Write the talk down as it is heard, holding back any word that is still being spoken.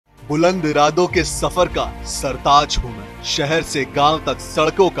बुलंद इरादों के सफर का सरताज हूँ मैं, शहर से गांव तक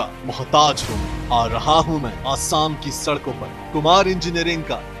सड़कों का मोहताज हूँ मैं। आ रहा हूँ मैं आसाम की सड़कों पर, कुमार इंजीनियरिंग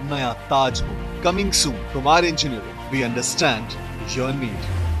का नया ताज हूँ। Coming soon, Kumar engineering, we understand your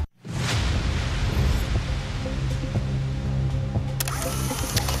need.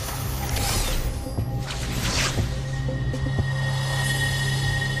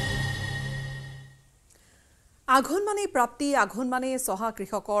 আঘোণ মানে প্ৰাপ্তি, আঘোণ মানে সহা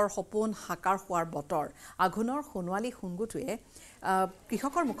কৃষকৰ সপোন সাকাৰ হোৱাৰ বতৰ। আঘোণৰ সোণোৱালী সোণগুটোৱে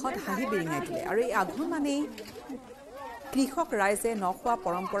কৃষকৰ মুখত হাঁহি বিৰিঙাই তোলে আৰু এই আঘোণ মানে কৃষক ৰাইজে নখোৱা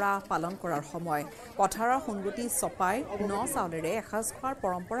পৰম্পৰা পালন কৰাৰ সময়। পথাৰৰ সোণগুটি চপাই ন চাউলেৰে এসাঁজ খোৱাৰ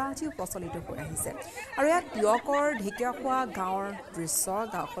পৰম্পৰা আজিও প্ৰচলিত হৈ আহিছে। আৰু ইয়াত টিয়কৰ ঢেকীয়াখোৱা গাঁৱৰ দৃশ্য।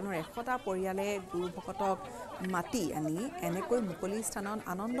 গাঁওখনৰ 100টা পৰিয়ালে গুৰু ভকতক মাতি আনি এনেকৈ মুকলি স্থানত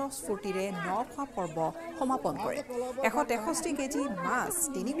আনন্দ স্ফূৰ্তিৰে ন খোৱা পৰ্ব সমাপন কৰে। 163 কেজি মাছ,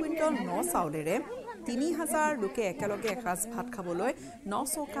 3 কুইণ্টল ন চাউলেৰে 3000 লোকে একেলগে এসাঁজ ভাত খাবলৈ ন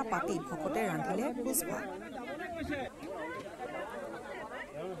চৌকা পাতি ভকতে ৰান্ধিলে ভোজ ভাত।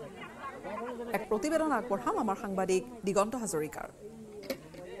 এক প্ৰতিবেদন আগবঢ়াম আমাৰ সাংবাদিক দিগন্ত হাজৰিকাৰ।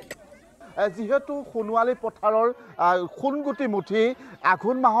 যিহেতু সোণোৱালী পথাৰৰ সোণগুটি মুঠি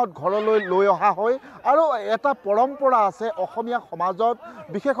আঘোণ মাহত ঘৰলৈ লৈ অহা হয় আৰু এটা পৰম্পৰা আছে অসমীয়া সমাজত,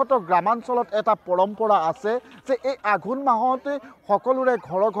 বিশেষতঃ গ্ৰামাঞ্চলত এটা পৰম্পৰা আছে যে এই আঘোণ মাহত সকলোৰে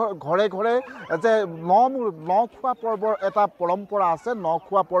ঘৰে ঘৰে যে ন খোৱা পৰ্বৰ এটা পৰম্পৰা আছে, ন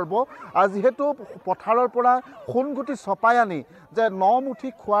খোৱা পৰ্ব। যিহেতু পথাৰৰ পৰা সোণগুটি চপাই আনি যে ন মুঠি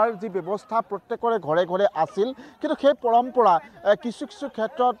খোৱাৰ যি ব্যৱস্থা প্ৰত্যেকৰে ঘৰে ঘৰে আছিল, কিন্তু সেই পৰম্পৰা কিছু কিছু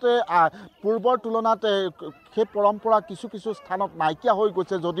ক্ষেত্ৰত পূৰ্বৰ তুলনাত সেই পৰম্পৰা কিছু কিছু স্থানত নাইকিয়া হৈ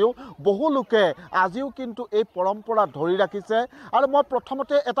গৈছে যদিও বহু লোকে আজিও কিন্তু এই পৰম্পৰা ধৰি ৰাখিছে। আৰু মই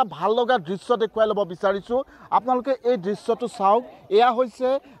প্ৰথমতে এটা ভাল লগা দৃশ্য দেখুৱাই ল'ব বিচাৰিছোঁ, আপোনালোকে এই দৃশ্যটো চাওক। এয়া হৈছে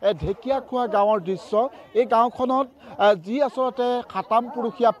ঢেকীয়াখোৱা গাঁৱৰ দৃশ্য। এই গাঁওখনত যি আচলতে খাতাম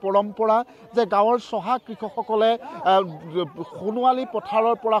পুৰুষীয়া পৰম্পৰা যে গাঁৱৰ চহা কৃষকসকলে সোণোৱালী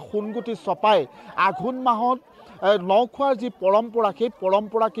পথাৰৰ পৰা সোণগুটি চপাই আঘোণ মাহত ন খোৱাৰ যি পৰম্পৰা, সেই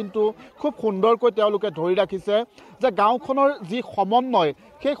পৰম্পৰা কিন্তু খুব সুন্দৰকৈ তেওঁলোকে ধৰি ৰাখিছে। যে গাঁওখনৰ যি সমন্বয়,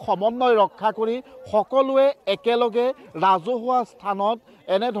 সেই সমন্বয় ৰক্ষা কৰি সকলোৱে একেলগে ৰাজহুৱা স্থানত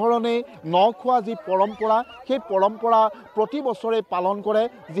এনেধৰণেই ন খোৱা যি পৰম্পৰা, সেই পৰম্পৰা প্ৰতি বছৰে পালন কৰে।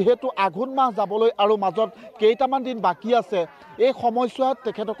 যিহেতু আঘোণ মাহ যাবলৈ আৰু মাজত কেইটামান দিন বাকী আছে, এই সময়ছোৱাত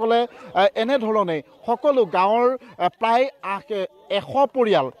তেখেতসকলে এনেধৰণে সকলো গাঁৱৰ প্ৰায় 100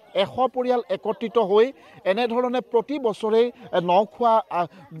 পৰিয়াল একত্ৰিত হৈ এনেধৰণে প্ৰতি বছৰেই ন খোৱা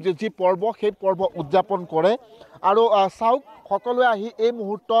যি পৰ্ব, সেই পৰ্ব উদযাপন কৰে। আৰু চাওক, সকলোৱে আহি এই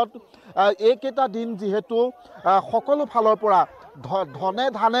মুহূৰ্তত এইকেইটা দিন যিহেতু সকলো ফালৰ পৰা ধনে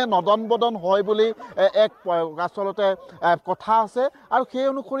ধানে নদন বদন হয় বুলি এক আচলতে কথা আছে। আৰু সেই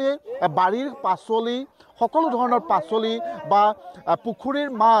অনুসৰি বাৰীৰ পাচলি, সকলো ধৰণৰ পাচলি বা পুখুৰীৰ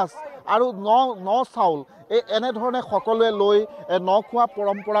মাছ আৰু ন চাউল এনেধৰণে সকলোৱে লৈ ন খোৱা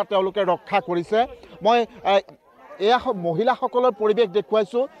পৰম্পৰা তেওঁলোকে ৰক্ষা কৰিছে। মই এয়া মহিলাসকলৰ পৰিৱেশ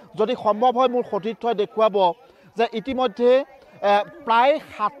দেখুৱাইছোঁ। যদি সম্ভৱ হয় মোৰ সতীৰ্থই দেখুৱাব যে ইতিমধ্যে প্ৰায়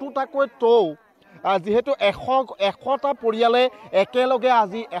 7টাকৈ টৌ, যিহেতু 100টা পৰিয়ালে একেলগে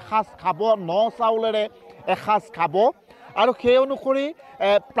আজি এসাঁজ খাব, ন চাউলেৰে এসাঁজ খাব। আৰু সেই অনুসৰি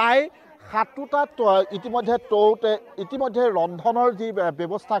প্ৰায় 7টা ইতিমধ্যে টৌতে ইতিমধ্যে ৰন্ধনৰ যি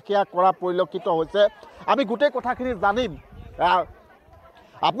ব্যৱস্থা সেয়া কৰা পৰিলক্ষিত হৈছে। আমি গোটেই কথাখিনি জানিম।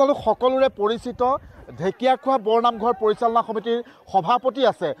 আপোনালোক সকলোৰে পৰিচিত ঢেকীয়াখোৱা বৰনামঘৰ পৰিচালনা সমিতিৰ সভাপতি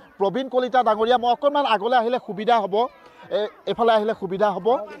আছে প্ৰবীণ কলিতা ডাঙৰীয়া। মই অকণমান আগলৈ আহিলে সুবিধা হ'ব, এফালে আহিলে সুবিধা হ'ব।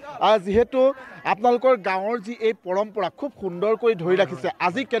 যিহেতু আপোনালোকৰ গাঁৱৰ যি এই পৰম্পৰা খুব সুন্দৰকৈ ধৰি ৰাখিছে,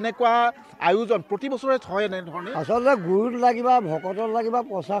 আজি কেনেকুৱা আয়োজন প্ৰতি বছৰে হয় এনেধৰণে? আচলতে গুৰুত লাগিবা, ভকতত লাগিবা,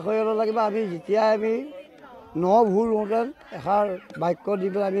 পঁচাশৈলত লাগিবা, আমি যেতিয়াই আমি ন ভুৰ ৰোওঁতে এষাৰ বাক্য দি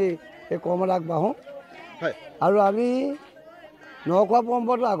পেলাই আমি এই কৰ্মত আগবাঢ়োঁ। হয়, আৰু আমি ন খোৱা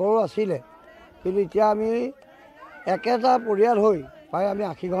পৰম্পৰাটো আগৰো আছিলে, কিন্তু এতিয়া আমি একেটা পৰিয়াল হৈ প্ৰায় আমি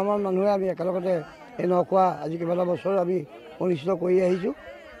 80 ঘৰমান মানুহে আমি একেলগতে এই ন খোৱা আজি কেইবাটা বছৰ আমি অনুষ্ঠিত কৰি আহিছোঁ।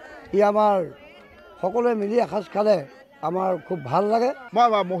 ই আমাৰ সকলোৱে মিলি এসাঁজ খালে আমাৰ খুব ভাল লাগে।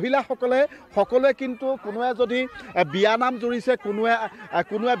 মহিলাসকলে সকলোৱে কিন্তু কোনোৱে যদি বিয়ানাম জুৰিছে,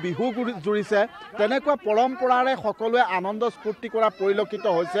 কোনোৱে বিহু জুৰিছে, তেনেকুৱা পৰম্পৰাৰে সকলোৱে আনন্দ স্ফূৰ্তি কৰা পৰিলক্ষিত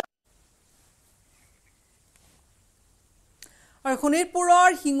হৈছে। আৰু শোণিতপুৰৰ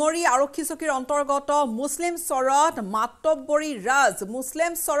শিঙৰি আৰক্ষী চকীৰ অন্তৰ্গত মুছলিম চৰত মাতব্বৰী ৰাজ,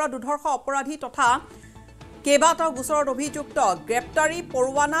 মুছলিম চৰত দুৰ্ধৰ্ষ অপৰাধী তথা কেইবাটাও গোচৰত অভিযুক্ত গ্ৰেপ্তাৰী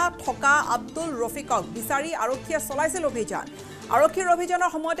পৰোৱানা থকা আব্দুল ৰফিকক বিচাৰি আৰক্ষীয়ে চলাইছিল অভিযান। আৰক্ষীৰ অভিযানৰ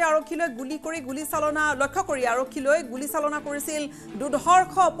সময়তে আৰক্ষীলৈ লক্ষ্য কৰি আৰক্ষীলৈ গুলীচালনা কৰিছিল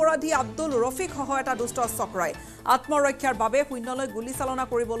দুৰ্ধৰ্ষ অপৰাধী আব্দুল ৰফিক সহ এটা দুষ্ট চক্ৰই আত্মৰক্ষাৰ বাবে শূন্যলৈ গুলীচালনা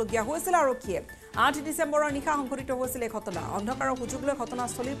কৰিবলগীয়া হৈছিল আৰক্ষীয়ে 8 ডিচেম্বৰৰ নিশা সংঘটিত হৈছিল এই ঘটনা অন্ধকাৰৰ সুযোগ লৈ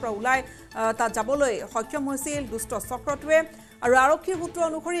ঘটনাস্থলীৰ পৰা ওলাই তাত যাবলৈ সক্ষম হৈছিল দুষ্ট চক্ৰটোৱে আৰু আৰক্ষীৰ সূত্ৰ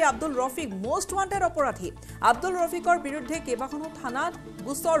অনুসৰি আব্দুল ৰফিক মোষ্ট ৱান্টেড অপৰাধী আব্দুল ৰফিকৰ বিৰুদ্ধে কেইবাখনো থানাত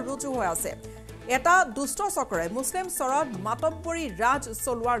গোচৰ ৰুজু হৈ আছে এটা দুষ্ট চক্ৰই মুছলিম চৰত মাতব্বৰী ৰাজ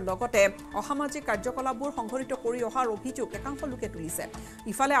চলোৱাৰ লগতে অসামাজিক কাৰ্যকলাপবোৰ সংঘটিত কৰি অহাৰ অভিযোগ একাংশ লোকে তুলিছে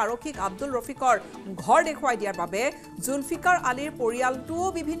ইফালে আৰক্ষীক আব্দুল ৰফিকৰ ঘৰ দেখুৱাই দিয়াৰ বাবে জুলফিকাৰ আলীৰ পৰিয়ালটোও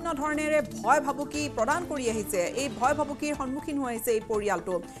বিভিন্ন ধৰণেৰে ভয় ভাবুকি প্ৰদান কৰি আহিছে এই ভয় ভাবুকিৰ সন্মুখীন হৈ আহিছে এই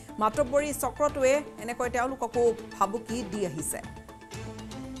পৰিয়ালটো মাতব্বৰী চক্ৰটোৱে এনেকৈ তেওঁলোককো ভাবুকি দি আহিছে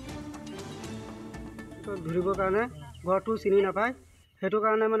ধৰিবৰ কাৰণে ঘৰটো চিনি নাপায় সেইটো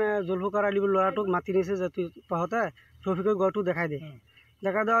কাৰণে মানে জুলফিকাৰ আলী ল'ৰাটোক মাতি নিছে যে তহঁতে ৰফিকৰ ঘৰটো দেখাই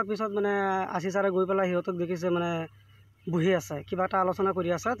দেওয়াৰ পিছত মানে আশী ছাৰে গৈ পেলাই সিহঁতক দেখিছে মানে বহি আছে কিবা এটা আলোচনা কৰি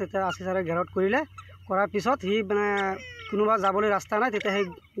আছে তেতিয়া আশী ছাৰে ঘেৰত কৰাৰ পিছত সি মানে কোনোবা যাবলৈ ৰাস্তা নাই তেতিয়া সেই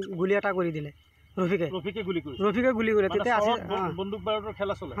গুলি এটা কৰি দিলে ৰফিকে গুলি কৰিলে তেতিয়া বন্দুক বাৰুদৰ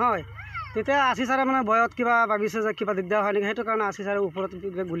খেলা চলে হয় তেতিয়া আশী ছাৰে মানে ভয়ত কিবা ভাবিছে যে কিবা দিগদাৰ হয় নেকি সেইটো কাৰণে আশী ছাৰে ওপৰত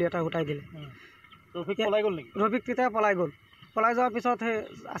গুলি এটা উঠাই দিলে ৰফিক পলাই গ'ল নেকি ৰফিক তেতিয়া পলাই যোৱাৰ পিছত সেই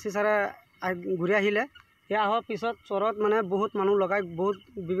আশী ছাৰে ঘূৰি আহিলে সেই অহাৰ পিছত চৰত মানে বহুত মানুহ লগাই বহুত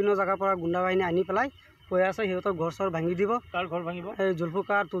বিভিন্ন জেগাৰ পৰা গুণ্ডা বাহিনী আনি পেলাই কৈ আছে সিহঁতৰ ঘৰ চৰ ভাঙি দিব কাৰ ঘৰ ভাঙিব এই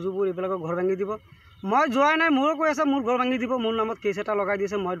জুলফিকাৰ তুজুবোৰ এইবিলাকৰ ঘৰ ভাঙি দিব মই যোৱাই নাই মোৰো কৈ আছে মোৰ ঘৰ ভাঙি দিব মোৰ নামত কেছ এটা লগাই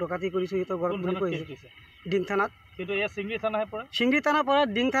দিছে মই ডকাতি কৰিছোঁ সিহঁতৰ ঘৰত বুলি কৈছে ডিং থানাত কিন্তু এয়া চিংৰি থানাৰ পৰা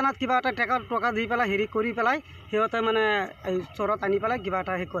ডিং থানাত কিবা এটা টকা দি পেলাই হেৰি কৰি পেলাই সিহঁতে মানে এই চৰত আনি পেলাই কিবা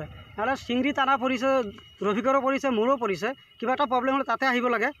এটা হেৰি কৰে নহ'লে চিংৰি থানা পৰিছে ৰফিকৰো পৰিছে মোৰো পৰিছে কিবা এটা প্ৰব্লেম হ'লে তাতে আহিব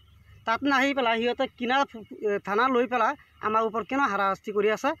লাগে তাত নাহি পেলাই সিহঁতে কিনা থানা লৈ পেলাই আমাৰ ওপৰত কিনা হাৰাশাস্তি কৰি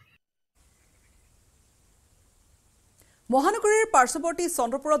আছে মহানগৰীৰ পাৰ্শ্বৱৰ্তী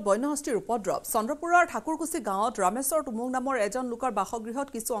চন্দ্ৰপুৰত বন্যহস্তীৰ উপদ্ৰৱ চন্দ্ৰপুৰৰ ঠাকুৰকুছি গাঁৱত ৰামেশ্বৰ টুমুং নামৰ এজন লোকৰ বাসগৃহত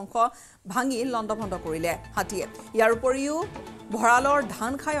কিছু অংশ ভাঙি লণ্ডভণ্ড কৰিলে হাতীয়ে ইয়াৰ উপৰিও ভঁৰালৰ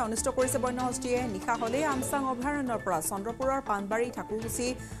ধান খাই অনিষ্ট কৰিছে বন্যহস্তীয়ে নিশা হ'লেই আমচাং অভয়াৰণ্যৰ পৰা চন্দ্ৰপুৰৰ পানবাৰী ঠাকুৰকুছি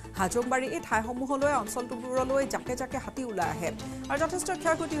হাজংবাৰী এই ঠাইসমূহলৈ অঞ্চলটোবোৰলৈ জাকে জাকে হাতী ওলাই আহে আৰু যথেষ্ট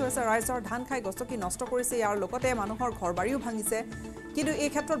ক্ষয়ক্ষতি হৈছে ৰাইজৰ ধান খাই গছকি নষ্ট কৰিছে ইয়াৰ লগতে মানুহৰ ঘৰবাৰীও ভাঙিছে কিন্তু এই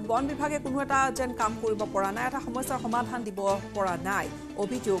ক্ষেত্ৰত বন বিভাগে কোনো এটা যেন কাম কৰিব পৰা নাই এটা সমস্যাৰ সমাধান দিব পৰা নাই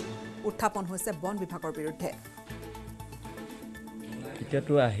অভিযোগ উত্থাপন হৈছে বন বিভাগৰ বিৰুদ্ধে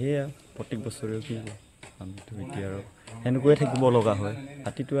এতিয়াতো আহে প্ৰত্যেক বছৰে কি আমিতো এতিয়া আৰু এনেকৈয়ে থাকিব লগা হয়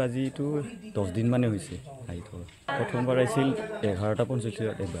হাতীটো আজিতো 10 দিন মানে হৈছে আহি থকা প্ৰথমবাৰ আহিছিল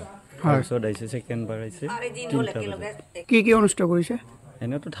 11:45 এবাৰ তাৰপিছত আহিছে ছেকেণ্ডবাৰ আহিছে 3টা বজাত কি অনিষ্ট কৰিছে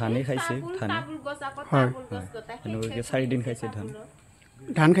এনেতো ধানেই খাইছে হয় এনেকৈ 4 দিন খাইছে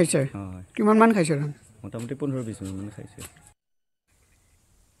ধান খাইছে কিমান মান খাইছে ধান মোটামুটি 15-20 মিনিট মান খাইছে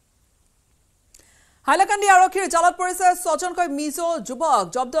হাইলাকান্দি আৰক্ষীৰ জালত পৰিছে 6জনকৈ মিজো যুৱক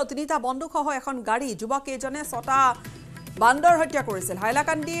জব্দ 3টা বন্দুক সহ এখন গাড়ী যুৱক কেইজনে 6টা বান্দৰ হত্যা কৰিছিল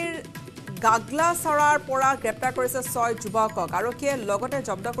হাইলাকান্দিৰ গাগলাছৰাৰ পৰা গ্ৰেপ্তাৰ কৰিছে 6 যুৱকক আৰক্ষীয়ে লগতে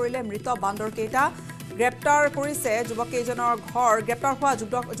জব্দ কৰিলে মৃত বান্দৰ কেইটা গ্ৰেপ্তাৰ কৰিছে যুৱক কেইজনৰ ঘৰ গ্ৰেপ্তাৰ হোৱা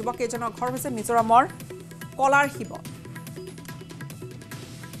যুৱক কেইজনৰ ঘৰ হৈছে মিজোৰামৰ কলাৰ শিৱ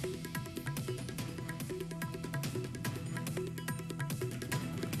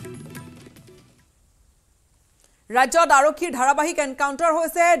ৰাজ্যত আৰক্ষীৰ ধাৰাবাহিক এনকাউণ্টাৰ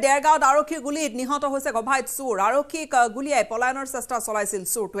হৈছে ডেৰগাঁৱত আৰক্ষীৰ গুলীত নিহত হৈছে গভাইত চুৰ আৰক্ষীক গুলীয়াই পলায়নৰ চেষ্টা চলাইছিল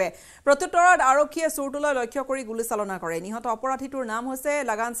চুৰটোৱে প্ৰত্যুত্তৰত আৰক্ষীয়ে চুৰটোলৈ লক্ষ্য কৰি গুলীচালনা কৰে নিহত অপৰাধীটোৰ নাম হৈছে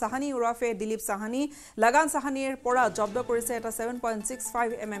লাগান সাহানী উৰফে দিলীপ সাহানী লাগান সাহানীৰ পৰা জব্দ কৰিছে এটা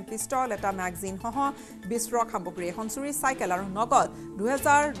 7.65 mm পিষ্টল এটা মেগাজিন সহ বিস্ফোৰক সামগ্ৰী এখন চুৰি চাইকেল আৰু নগদ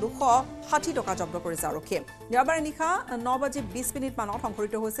 2260 টকা জব্দ কৰিছে আৰক্ষীয়ে দেওবাৰে নিশা 9:20 মানত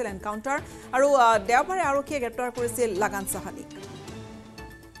সংঘটিত হৈছিল এনকাউণ্টাৰ আৰু দেওবাৰে আৰক্ষীয়ে গ্ৰেপ্তাৰ কৰিছিল লাগান সাহানী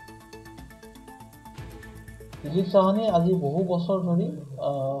দিলীপ সাহানী আজি বহু বছৰ ধৰি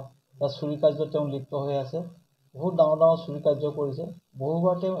চুৰি কাৰ্যত তেওঁ লিপ্ত হৈ আছে বহুত ডাঙৰ চুৰি কাৰ্য কৰিছে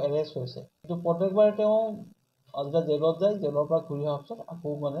বহুবাৰ তেওঁ এৰেষ্ট হৈছে কিন্তু প্ৰত্যেকবাৰে তেওঁ আজিকালি জেলত যায় জেলৰ পৰা ঘূৰি অহাৰ পিছত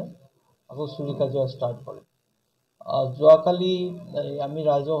আকৌ চুৰি কাৰ্য ষ্টাৰ্ট কৰে যোৱাকালি আমি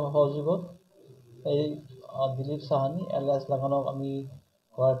ৰাইজৰ সহযোগত এই দিলীপ সাহানী এলাইছ লাগানক আমি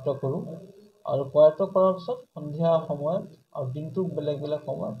কৰায়ত্ব কৰোঁ আৰু কৰায়ত্ব কৰাৰ পিছত সন্ধিয়া সময়ত আৰু দিনটোক বেলেগ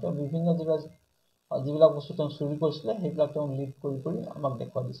সময়ত তেওঁ বিভিন্ন যিবিলাক বস্তু তেওঁ চুৰি কৰিছিলে সেইবিলাক তেওঁ লিড কৰি আমাক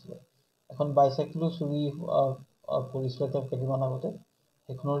দেখুৱাই দিছিলে এখন বাইচাইকেলো চুৰি কৰিছিলে তেওঁ কেইদিনমান আগতে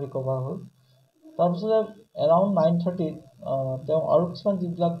সেইখনো ৰিকভাৰ হ'ল তাৰপিছতে এৰাউণ্ড 9:30 তেওঁ আৰু কিছুমান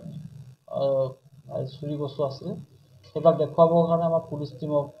যিবিলাক চুৰি বস্তু আছিলে সেইবিলাক দেখুৱাবৰ কাৰণে আমাৰ পুলিচ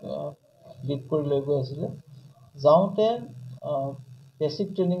টিমক লিড কৰি লৈ গৈ আছিলে যাওঁতে বেচিক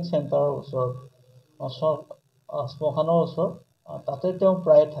ট্ৰেইনিং চেণ্টাৰৰ ওচৰত শ্মশানৰ ওচৰত তাতে তেওঁ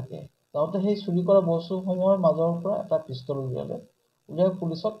প্ৰায়ে থাকে যাওঁতে সেই চুৰি কৰা বস্তুসমূহৰ মাজৰ পৰা এটা পিষ্টল উলিয়াই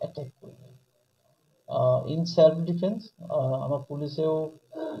পুলিচক এটেক কৰিলে ইন সেল্ফ ডিফেন্স আমাৰ পুলিচেও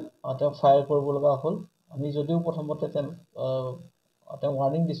তেওঁ ফায়াৰ কৰিব লগা হ'ল আমি যদিও প্ৰথমতে তেওঁ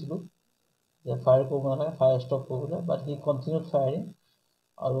ৱাৰ্নিং দিছিলোঁ যে ফায়াৰ কৰিব নালাগে ফায়াৰ ষ্টপ কৰিবলৈ বাট হি কণ্টিনিউড ফায়াৰিং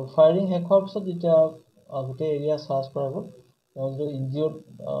আৰু ফায়াৰিং শেষ হোৱাৰ পিছত যেতিয়া গোটেই এৰিয়া চাৰ্চ কৰা গ'ল তেওঁ যিটো ইনজিঅ'ৰ্ড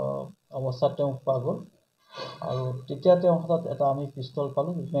অৱস্থাত তেওঁ পোৱা গ'ল আৰু তেতিয়া তেওঁৰ হাতত এটা আমি পিষ্টল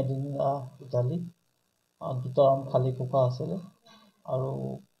পালোঁ মেড ইন ইটালী দুটা ৰাউণ্ড খালী খোপা আছিলে আৰু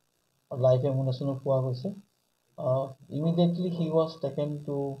লাইভ এমুনেশ্যনো পোৱা গৈছে immediately he was taken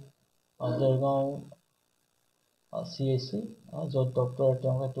to Dergaon CHC য'ত ডক্টৰে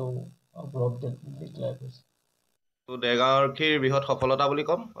তেওঁক এইটো ব্লড ডেড ডিক্লেয়াৰ কৰিছে দেৰগাঁও আৰক্ষীৰ বৃহৎ সফলতা বুলি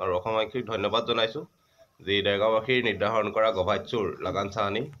ক'ম আৰু অসম আৰক্ষীক ধন্যবাদ জনাইছোঁ যি দেৰগাঁওবাসীৰ নিৰ্ধাৰণ কৰা গভাইট চোৰ লাগান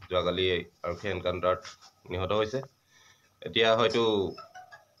চাহানী যোৱাকালি আৰক্ষী এনকাউণ্টাৰত নিহত হৈছে এতিয়া হয়তো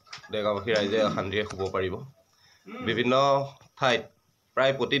দেৰগাঁওবাসী ৰাইজে শান্তিৰে শুব পাৰিব বিভিন্ন ঠাইত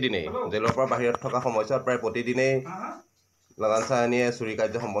প্ৰায় প্ৰতিদিনেই জেলৰ পৰা বাহিৰত থকা সময়ছোৱাত প্ৰায় প্ৰতিদিনেই লাগান চাহানীয়ে চুৰি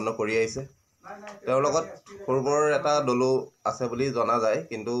কাৰ্য সম্পন্ন কৰি আহিছে তেওঁৰ লগত সৰু বৰ এটা দলো আছে বুলি জনা যায়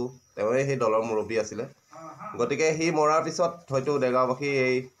কিন্তু তেওঁৱে সেই দলৰ মুৰব্বী আছিলে গতিকে সি মৰাৰ পিছত হয়তো দেৰগাঁওবাসী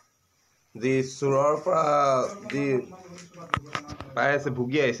এই যি চোৰৰ পৰা যি পাই আছে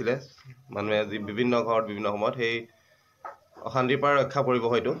ভুগি আহিছিলে মানুহে যি বিভিন্ন ঘৰত বিভিন্ন সময়ত সেই অশান্তিৰ পৰা ৰক্ষা পৰিব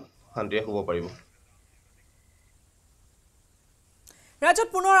হয়তো শান্তিৰে শুব পাৰিব ৰাজ্যত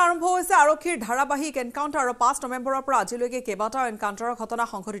পুনৰ আৰম্ভ হৈছে আৰক্ষীৰ ধাৰাবাহিক এনকাউণ্টাৰ আৰু 5 নৱেম্বৰৰ পৰা আজিলৈকে কেইবাটাও এনকাউণ্টাৰৰ ঘটনা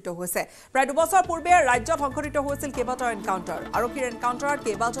সংঘটিত হৈছে প্ৰায় 2 বছৰ পূৰ্বে ৰাজ্যত সংঘটিত হৈছিল কেইবাটাও এনকাউণ্টাৰ আৰক্ষীৰ এনকাউণ্টাৰত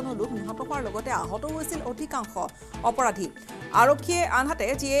কেইবাজনো লোক নিহত হোৱাৰ লগতে আহত হৈছিল অধিকাংশ অপৰাধী আৰক্ষীয়ে আনহাতে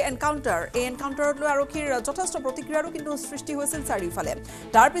যি এই এনকাউণ্টাৰত লৈ আৰক্ষীৰ যথেষ্ট প্ৰতিক্ৰিয়াৰো কিন্তু সৃষ্টি হৈছিল চাৰিওফালে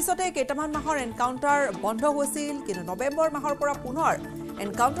তাৰ পিছতে কেইটামান মাহৰ এনকাউণ্টাৰ বন্ধ হৈছিল কিন্তু নৱেম্বৰ মাহৰ পৰা পুনৰ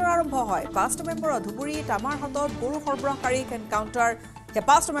এনকাউণ্টাৰ আৰম্ভ হয় 5 নৱেম্বৰত ধুবুৰী তামাৰ হাতত গৰু সৰবৰাহকাৰীক এনকাউণ্টাৰ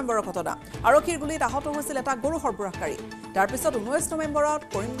 5 নৱেম্বৰৰ ঘটনা আৰক্ষীৰ গুলীত আহত হৈছিল এটা গৰু সৰবৰাহকাৰী তাৰ পিছত 19 নৱেম্বৰত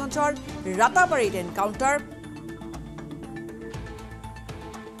কৰিমগঞ্জৰ ৰাতাবাৰীত এনকাউণ্টাৰ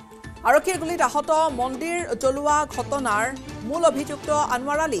আৰক্ষীৰ গুলীত আহত মন্দিৰ জ্বলোৱা ঘটনাৰ মূল অভিযুক্ত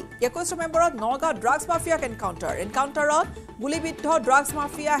আনৱাৰ আলী 21 নৱেম্বৰত নগাঁও ড্ৰাগছ মাফিয়াক এনকাউণ্টাৰত গুলীবিদ্ধ ড্ৰাগছ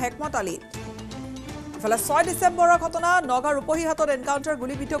মাফিয়া হেকমত আলী ইফালে 6 ডিচেম্বৰৰ ঘটনা নগাঁও ৰূপহীহাটত এনকাউণ্টাৰ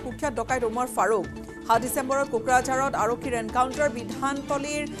গুলীবিদ্ধ কুখ্যাত ডকাইত উমৰ ফাৰুক 7 ডিচেম্বৰত কোকৰাঝাৰত আৰক্ষীৰ এনকাউণ্টাৰ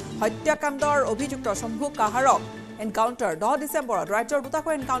বিধানতলীৰ হত্যাকাণ্ডৰ অভিযুক্ত শম্ভু কাহাৰক এনকাউণ্টাৰ 10 ডিচেম্বৰত ৰাজ্যৰ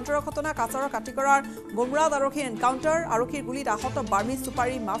দুটাকৈ এনকাউণ্টাৰৰ ঘটনা কাছাৰৰ কাটিকৰাৰ গুমৰাত আৰক্ষীৰ এনকাউণ্টাৰ আৰক্ষীৰ গুলীত আহত বাৰ্মিজ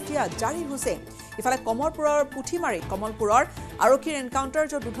চুপাৰী মাফিয়া জাহিৰ হুছেইন ইফালে কমলপুৰৰ পুথিমাৰীত কমলপুৰৰ আৰক্ষীৰ এনকাউণ্টাৰ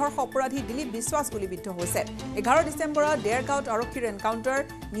য'ত দুধৰ্ষ অপৰাধী দিলীপ বিশ্বাস গুলীবিদ্ধ হৈছে 11 ডিচেম্বৰত দেৰগাঁৱত আৰক্ষীৰ এনকাউণ্টাৰ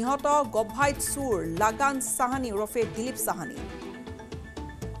নিহত গভাইট চুৰ লাগান চাহানী ওৰফে দিলীপ চাহানী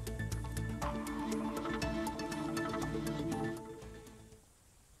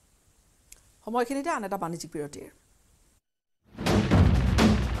সময়খিনিতে আন এটা বাণিজ্যিক বিৰতিৰ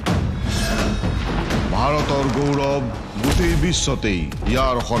ভাৰতৰ গৌৰৱ গোটেই বিশ্বতেই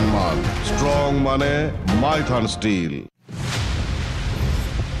ইয়াৰ সন্মান ষ্ট্ৰং মানে মাইথান ষ্টীল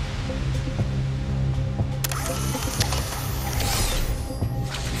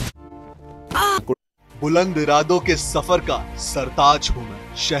बुलंद इरादों के सफर का सरताज हूँ मैं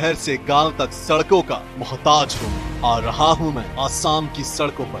शहर से गांव तक सड़कों का मोहताज हूँ मैं आ रहा हूँ मैं आसाम की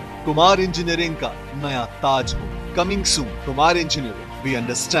सड़कों पर कुमार इंजीनियरिंग का नया ताज हूँ coming soon Kumar engineering we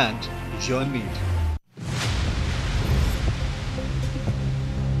understand your need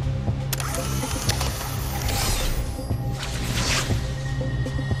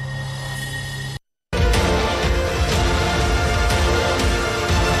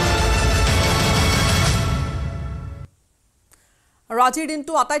আজিৰ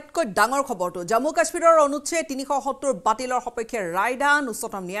দিনটো আটাইতকৈ ডাঙৰ খবৰটো জম্মু কাশ্মীৰৰ অনুচ্ছেদ 370 বাতিলৰ সপক্ষে ৰায়দান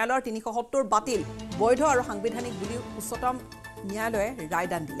উচ্চতম ন্যায়ালয়ৰ 370 বাতিল বৈধ আৰু সাংবিধানিক বুলি উচ্চতম ন্যায়ালয়ে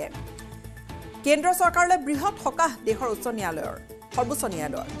ৰায়দান দিলে কেন্দ্ৰ চৰকাৰলৈ বৃহৎ সকাহ দেশৰ উচ্চ ন্যায়ালয়ৰ সৰ্বোচ্চ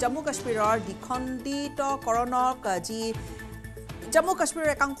ন্যায়ালয়ৰ জম্মু কাশ্মীৰৰ দ্বিখণ্ডিতকৰণক যি জম্মু কাশ্মীৰৰ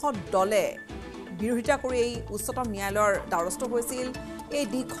একাংশ দলে বিৰোধিতা কৰি এই উচ্চতম ন্যায়ালয়ৰ দ্বাৰস্থ হৈছিল এই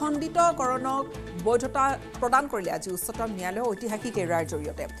দ্বিখণ্ডিতকৰণক বৈধতা প্ৰদান কৰিলে আজি উচ্চতম ন্যায়ালয়ে ঐতিহাসিক ৰায়ৰ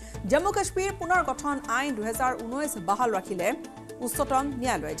জৰিয়তে জম্মু কাশ্মীৰ পুনৰ গঠন আইন 2019 বাহাল ৰাখিলে উচ্চতম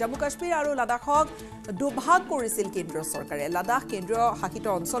ন্যায়ালয়ে জম্মু কাশ্মীৰ আৰু লাডাখক দুভাগ কৰিছিল কেন্দ্ৰীয় চৰকাৰে লাডাখ কেন্দ্ৰীয় শাসিত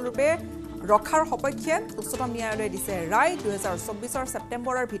অঞ্চল ৰূপে ৰখাৰ সপক্ষে উচ্চতম ন্যায়ালয়ে দিছে ৰায় 2024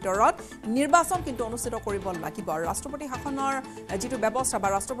 ছেপ্টেম্বৰৰ ভিতৰত নিৰ্বাচন কিন্তু অনুষ্ঠিত কৰিব লাগিব আৰু ৰাষ্ট্ৰপতি শাসনৰ যিটো ব্যৱস্থা বা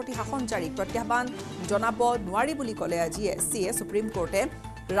ৰাষ্ট্ৰপতি শাসন জাৰি প্ৰত্যাহ্বান জনাব নোৱাৰি বুলি ক'লে আজি এছচিয়ে সুপ্ৰিম কোৰ্টে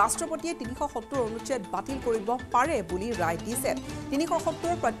ৰাষ্ট্ৰপতিয়ে 370 অনুচ্ছেদ বাতিল কৰিব পাৰে বুলি ৰায় দিছে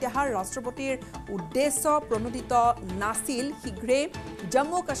 370 প্ৰত্যাহাৰ ৰাষ্ট্ৰপতিৰ উদ্দেশ্য প্ৰণোদিত নাছিল শীঘ্ৰে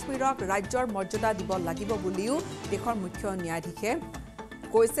জম্মু কাশ্মীৰক ৰাজ্যৰ মৰ্যাদা দিব লাগিব বুলিও দেশৰ মুখ্য ন্যায়াধীশে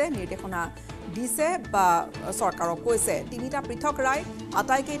কৈছে নিৰ্দেশনা দিছে বা চৰকাৰক কৈছে তিনিটা পৃথক ৰায়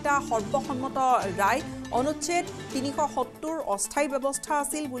আটাইকেইটা সৰ্বসন্মত ৰায় অনুচ্ছেদ 370 অস্থায়ী ব্যৱস্থা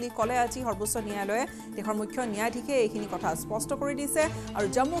আছিল বুলি ক'লে আজি সৰ্বোচ্চ ন্যায়ালয়ে দেশৰ মুখ্য ন্যায়াধীশে এইখিনি কথা স্পষ্ট কৰি দিছে আৰু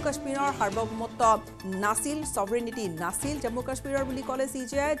জম্মু কাশ্মীৰৰ সাৰ্বভৌমত্ব নাছিল সভৰেনিটি নাছিল জম্মু কাশ্মীৰৰ বুলি ক'লে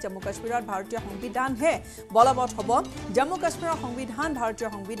সিজিআই জম্মু কাশ্মীৰত ভাৰতীয় সংবিধানহে বলবৎ হ'ব জম্মু কাশ্মীৰৰ সংবিধান ভাৰতীয়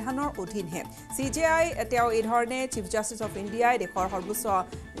সংবিধানৰ অধীনহে সিজিআই তেওঁ এই ধৰণে চিফ জাষ্টিচ অফ ইণ্ডিয়াই দেশৰ সৰ্বোচ্চ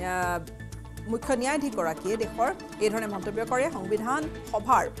মুখ্য ন্যায়াধীশগৰাকীয়ে দেশৰ এই ধৰণে মন্তব্য কৰে সংবিধান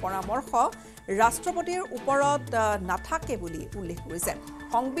সভাৰ পৰামৰ্শ ৰাষ্ট্ৰপতিৰ ওপৰত নাথাকে বুলি উল্লেখ কৰিছে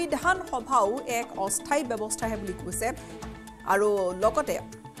সংবিধান সভাও এক অস্থায়ী ব্যৱস্থাহে বুলি কৈছে আৰু লগতে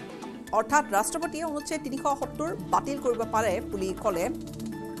অৰ্থাৎ ৰাষ্ট্ৰপতিয়ে অনুচ্ছেদ 370 বাতিল কৰিব পাৰে বুলি ক'লে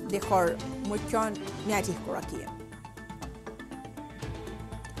দেশৰ মুখ্য ন্যায়াধীশগৰাকীয়ে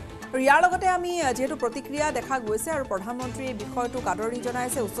ইয়াৰ লগতে আমি যেহেতু প্ৰতিক্ৰিয়া দেখা গৈছে আৰু প্ৰধানমন্ত্ৰীয়ে বিষয়টোক আদৰণি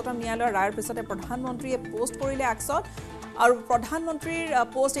জনাইছে উচ্চতম ন্যায়ালয়ৰ ৰায়ৰ পিছতে প্ৰধানমন্ত্ৰীয়ে পোষ্ট কৰিলে একছত আৰু প্ৰধানমন্ত্ৰীৰ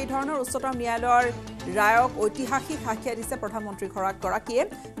পোষ্ট এই ধৰণৰ উচ্চতম ন্যায়ালয়ৰ ৰায়ক ঐতিহাসিক আখ্যা দিছে প্ৰধানমন্ত্ৰীগৰাকীয়ে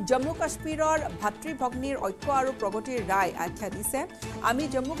জম্মু কাশ্মীৰৰ ভাতৃভগ্নীৰ ঐক্য আৰু প্ৰগতিৰ ৰায় আখ্যা দিছে আমি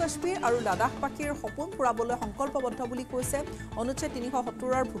জম্মু কাশ্মীৰ আৰু লাডাখবাসীৰ সপোন পূৰাবলৈ সংকল্পবদ্ধ বুলি কৈছে অনুচ্ছেদ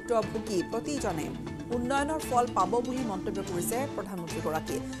 370ৰ ভুক্তভোগী প্ৰতিজনে উন্নয়নৰ ফল পাব বুলি মন্তব্য কৰিছে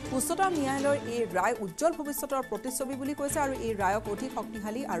প্ৰধানমন্ত্ৰীগৰাকীয়ে উচ্চতম ন্যায়ালয়ৰ এই ৰায় উজ্জ্বল ভৱিষ্যতৰ প্ৰতিচ্ছবি বুলি কৈছে আৰু এই ৰায়ক অধিক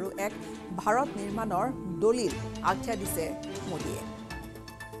শক্তিশালী আৰু এক ভাৰত নিৰ্মাণৰ দলিল আখ্যা দিছে মোদীয়ে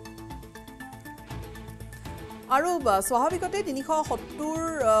আৰু স্বাভাৱিকতে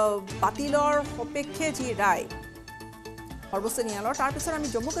 370 বাতিলৰ সপক্ষে যি ৰায় সৰ্বোচ্চ ন্যায়ালয়ৰ তাৰ পিছত আমি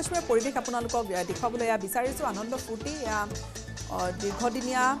জম্মু কাশ্মীৰৰ পৰিৱেশ আপোনালোকক দেখুৱাবলৈ বিচাৰিছোঁ আনন্দ ফূৰ্তি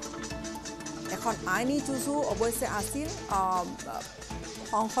দীৰ্ঘদিনীয়া এখন আইনী যুঁজো অৱশ্যে আছিল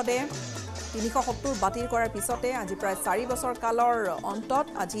সংসদে 370 বাতিল কৰাৰ পিছতে আজি প্ৰায় 4 বছৰ কালৰ অন্তত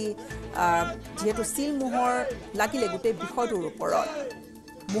আজি যেহেতু সিল মোহৰ লাগিলে গোটেই বিষয়টোৰ ওপৰত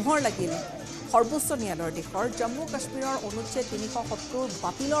মোহৰ লাগিল সৰ্বোচ্চ ন্যায়ালয়ৰ দেশৰ জম্মু কাশ্মীৰৰ অনুচ্ছেদ 370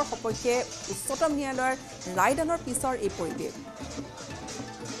 বাতিলৰ সপক্ষে উচ্চতম ন্যায়ালয়ৰ ৰায়দানৰ পিছৰ এই পৰিৱেশ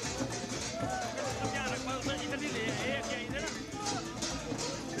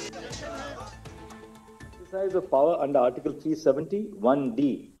Exercise of power under Article 370(1)(d),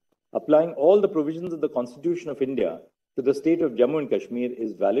 applying all the provisions of the Constitution of India to the state of Jammu and Kashmir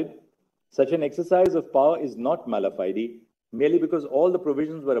is valid. Such an exercise of power is not mala fide, merely because all the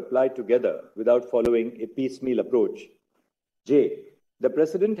provisions were applied together without following a piecemeal approach. J. The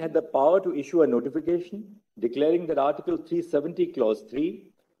President had the power to issue a notification declaring that Article 370 Clause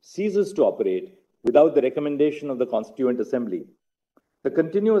 3 ceases to operate without the recommendation of the Constituent Assembly. The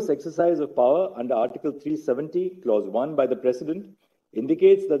continuous exercise of power under Article 370 Clause 1 by the President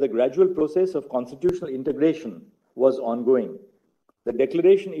indicates that the gradual process of constitutional integration was ongoing. The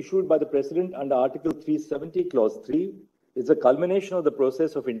declaration issued by the President under Article 370 Clause 3 is a culmination of the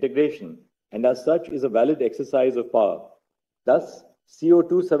process of integration and as such is a valid exercise of power. Thus, CO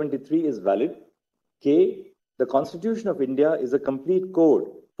 273 is valid. K. The Constitution of India is a complete code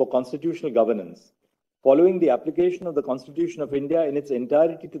for constitutional governance. Following the application of the Constitution of India in its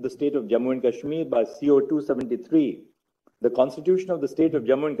entirety to the state of Jammu and Kashmir by CO 273, the Constitution of the state of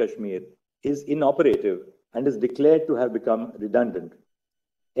Jammu and Kashmir is inoperative and is declared to have become redundant.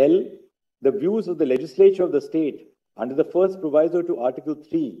 L. The views of the legislature of the state under the first proviso to Article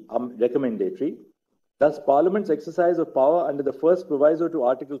 3 are recommendatory. Thus, Parliament's exercise of power under the first proviso to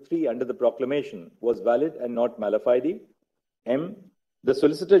Article 3 under the proclamation was valid and not mala fide. M. The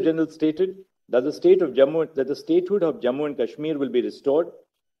Solicitor General stated that the statehood of Jammu and Kashmir will be restored,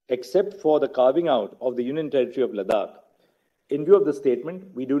 except for the carving out of the Union Territory of Ladakh. In view of the statement,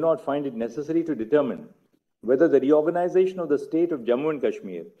 we do not find it necessary to determine whether the reorganization of the state of Jammu and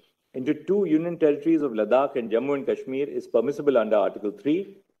Kashmir into two Union Territories of Ladakh and Jammu and Kashmir is permissible under Article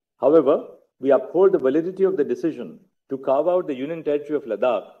 3. However, we uphold the validity of the decision to carve out the Union Territory of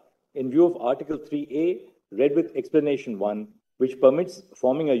Ladakh in view of Article 3A, read with Explanation 1, which permits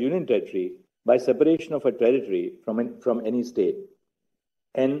forming a Union Territory by separation of a territory from any state.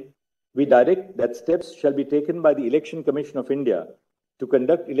 And we direct that steps shall be taken by the Election Commission of India to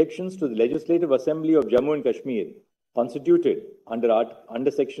conduct elections to the Legislative Assembly of Jammu and Kashmir constituted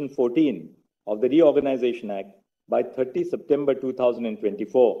under Section 14 of the Reorganization Act by 30 September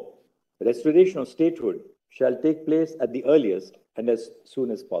 2024, restoration of statehood shall take place at the earliest and as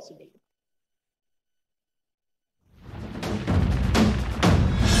soon as possible.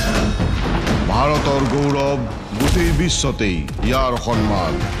 ভাৰতৰ গৌৰৱ গোটেই বিশ্বতেই ইয়াৰ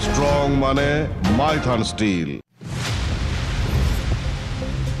সন্মান strong মানে Maithon steel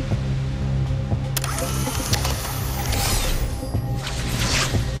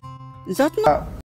যত্ন